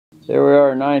There we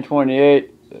are,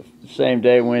 9/28, same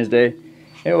day, Wednesday.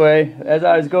 Anyway, as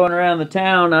I was going around the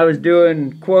town, I was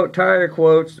doing tire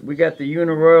quotes. We got the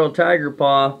Uniroyal Tiger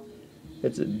Paw.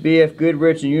 It's a BF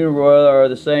Goodrich and Uniroyal are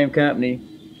the same company.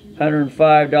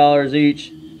 $105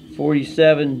 each,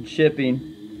 $47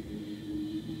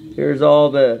 shipping. Here's all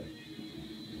the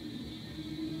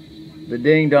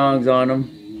ding dongs on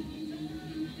them.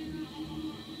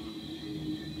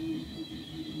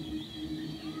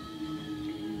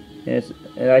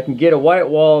 And I can get a white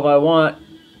wall if I want.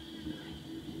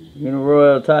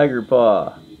 Uniroyal Tiger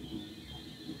Paw.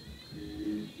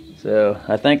 So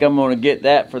I think I'm gonna get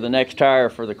that for the next tire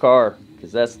for the car,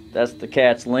 because that's the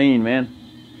cat's lean, man.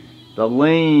 The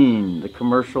lean, the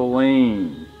commercial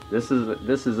lean. This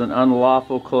is an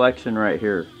unlawful collection right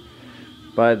here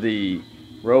by the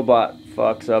robot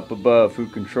fucks up above who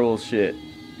controls shit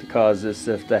to cause this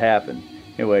stuff to happen.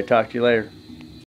 Anyway, talk to you later.